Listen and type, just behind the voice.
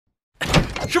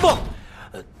师傅，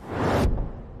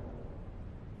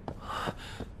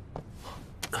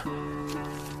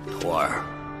徒儿，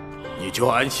你就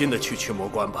安心的去驱魔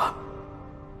关吧。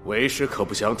为师可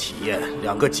不想体验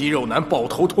两个肌肉男抱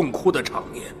头痛哭的场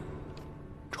面。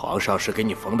床上是给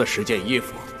你缝的10件衣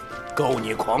服，够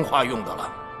你狂化用的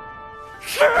了。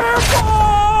师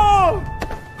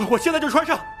傅，我现在就穿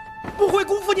上，不会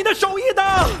辜负你的手艺的。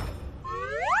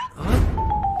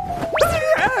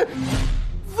哎，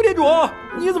副店主，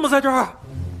你怎么在这儿？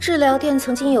治疗店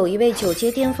曾经有一位9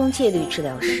阶巅峰戒律治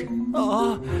疗师，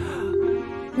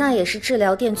那也是治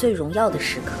疗店最荣耀的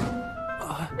时刻。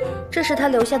这是他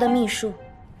留下的秘术，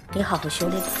你好好修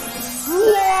炼。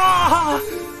哇！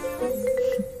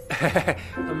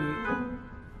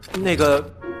那个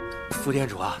副店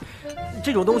主啊，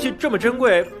这种东西这么珍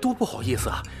贵，多不好意思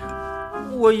啊，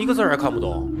我一个字儿也看不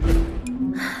懂。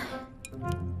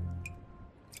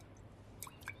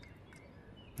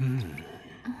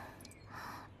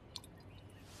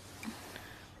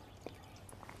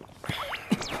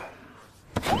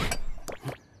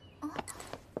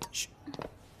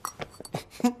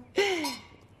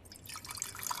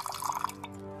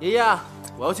爷爷，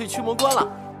我要去驱魔关了，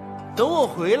等我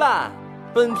回来，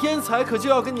本天才可就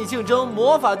要跟你竞争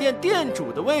魔法店店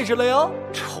主的位置了哟！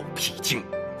臭屁精，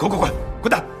滚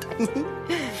蛋！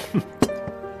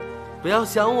不要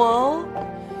想我哦。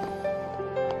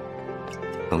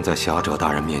能在侠者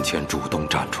大人面前主动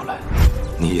站出来，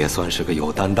你也算是个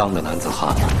有担当的男子汉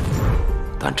了。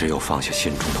但只有放下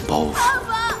心中的包袱，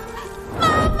妈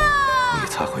妈，你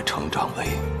才会成长为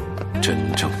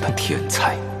真正的天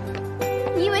才。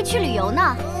你以为去旅游呢？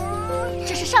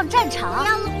这是上战场。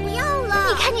不要了！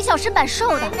你看你小身板瘦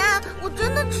的。奶奶，我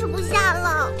真的吃不下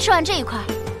了。吃完这一块，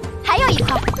还要1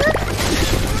块。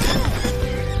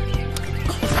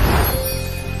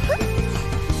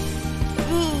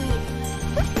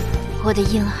我的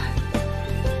婴儿，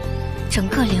整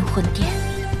个灵魂殿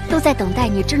都在等待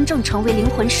你真正成为灵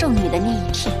魂圣女的那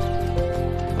一天。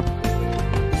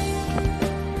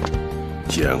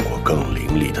见过更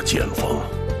凌厉的剑锋，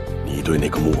你对那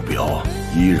个目标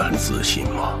依然自信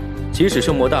吗？即使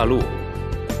圣魔大陆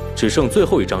只剩最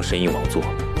后一张神印王座，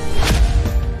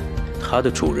它的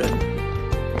主人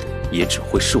也只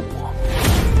会是我。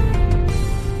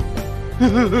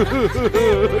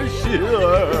心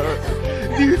儿，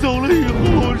你走了以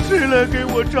后，谁来给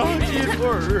我炸鸡腿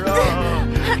啊？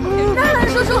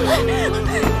叔叔，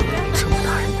圣魔大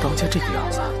人当家这个样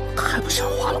子，太不像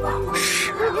话了吧？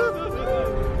是啊。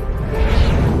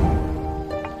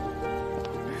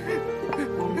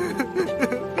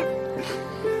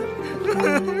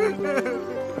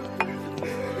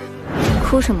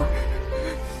哭什么？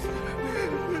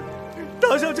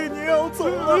大小姐，您要走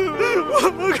了，我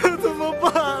们可怎么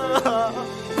办啊？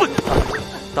笨蛋！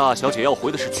大小姐要回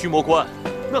的是驱魔关，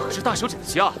那可是大小姐的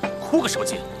家，哭个什么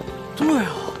劲？对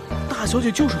啊，大小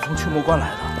姐就是从驱魔关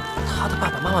来的，她的爸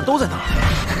爸妈妈都在那儿。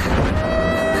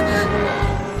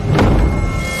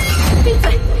闭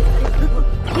嘴！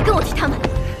别跟我提他们。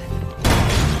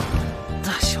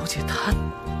大小姐她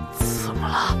怎么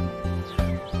了？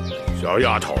小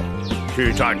丫头，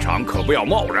去战场可不要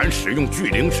贸然使用巨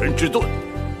灵神之盾，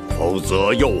否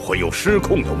则又会有失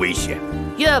控的危险。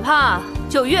越怕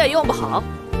就越用不好。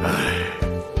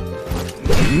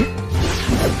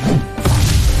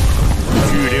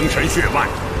巨灵神血脉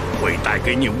会带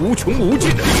给你无穷无尽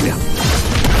的力量。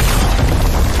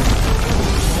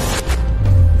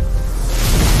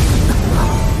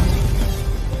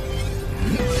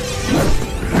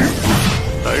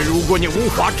但如果你无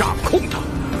法掌控它，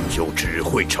就只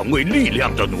会成为力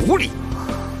量的奴隶，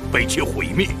被其毁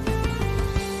灭。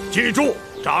记住，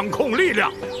掌控力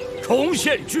量，重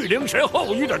现巨灵神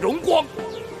后裔的荣光。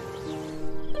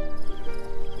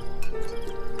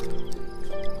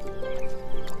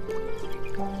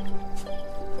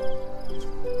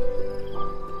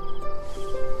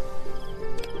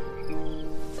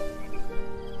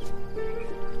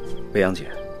未央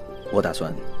姐，我打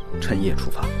算趁夜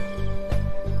出发。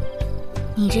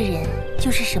你这人就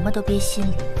是什么都憋心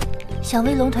里，想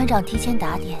为龙团长提前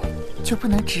打点，就不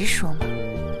能直说吗？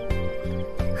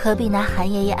何必拿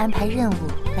韩爷爷安排任务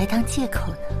来当借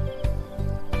口呢？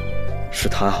是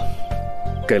他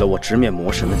给了我直面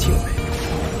魔神的机会，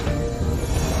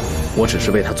我只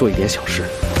是为他做一点小事，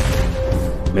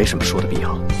没什么说的必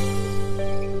要。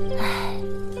唉，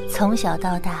从小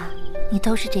到大你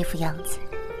都是这副样子，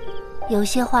有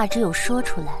些话只有说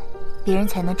出来，别人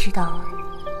才能知道啊。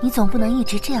你总不能一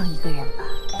直这样一个人吧？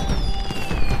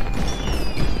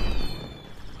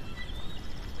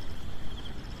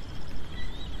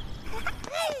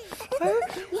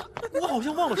我好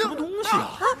像忘了什么东西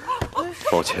啊！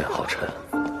抱歉。歉，浩辰，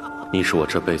你是我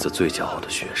这辈子最骄傲的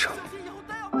学生。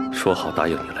说好答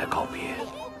应你来告别，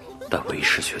但为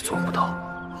师却做不到。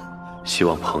希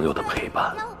望朋友的陪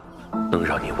伴能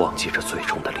让你忘记这最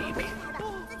终的离别。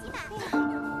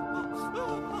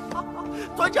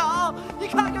团长，你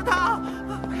看看他！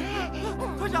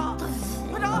团长，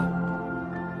团长！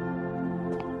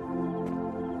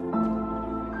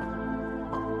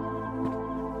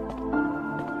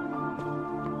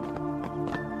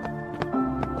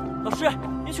老师，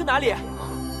您去哪里？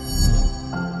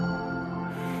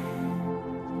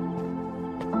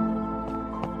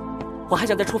我还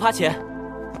想在出发前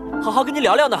好好跟您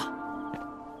聊聊呢。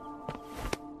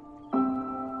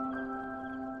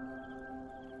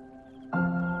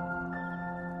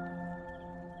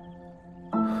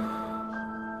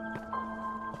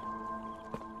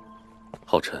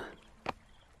浩辰，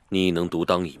你已能独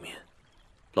当一面，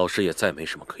老师也再没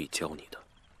什么可以教你的。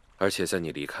而且在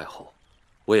你离开后，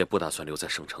我也不打算留在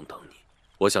圣城等你。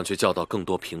我想去教导更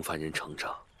多平凡人成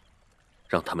长，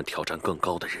让他们挑战更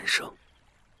高的人生，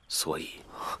所以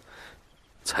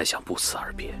才想不辞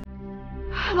而别。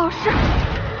老师，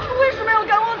为什么要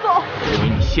赶我走？因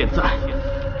为你现在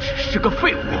只是个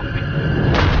废物。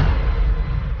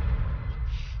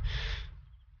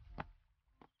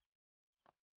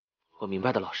我明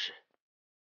白的，老师。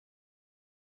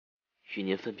与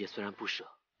您分别虽然不舍，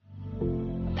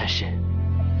但是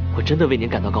我真的为您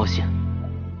感到高兴。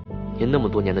您那么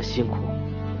多年的辛苦，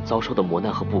遭受的磨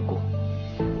难和不公，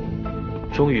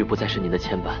终于不再是您的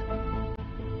牵绊。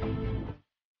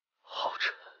浩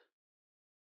辰，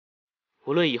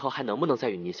无论以后还能不能再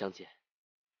与您相见，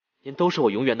您都是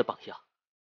我永远的榜样。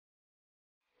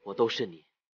我都是你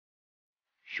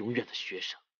永远的学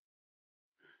生。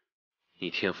你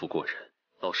天赋过人，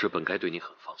老师本该对你很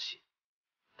放心，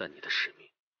但你的使命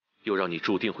又让你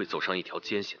注定会走上一条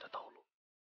艰险的道路，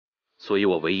所以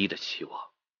我唯一的期望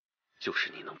就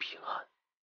是你能平安。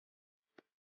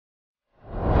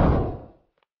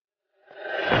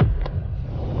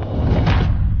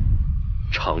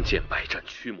长剑百战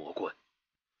驱魔关，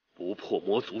不破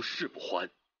魔族誓不还。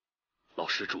老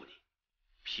师祝你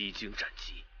披荆斩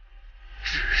棘，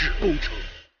指日攻城。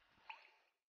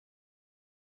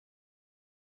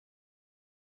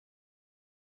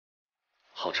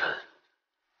浩辰，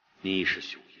你已是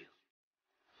雄鹰，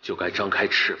就该张开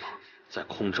翅膀，在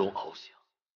空中翱翔。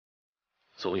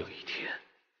总有一天，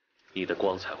你的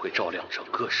光彩会照亮整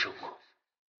个圣魔，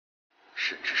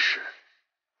甚至是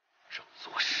整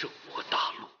座圣魔大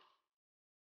陆。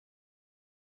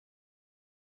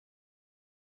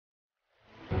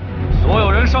所有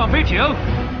人上飞艇，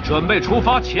准备出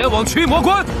发前往驱魔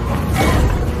关。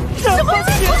什么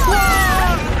情况？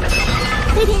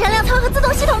飞艇燃料舱和自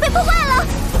动系统被破坏了，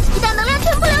一旦能量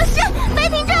全部流失，飞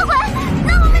艇坠毁，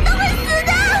那我们都会死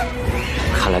的。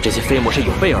看来这些飞魔是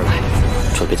有备而来，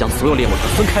准备将所有猎魔团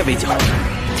分开围剿，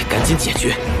得赶紧解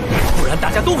决，不然大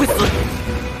家都会死。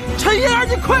陈婴儿，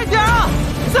你快点啊！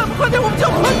再不快点，我们就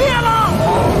要毁灭了！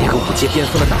那个五阶巅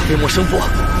峰的大飞魔声波，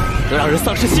能让人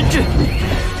丧失心智。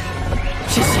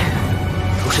谢谢，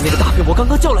都是那个大飞魔刚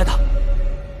刚叫来的。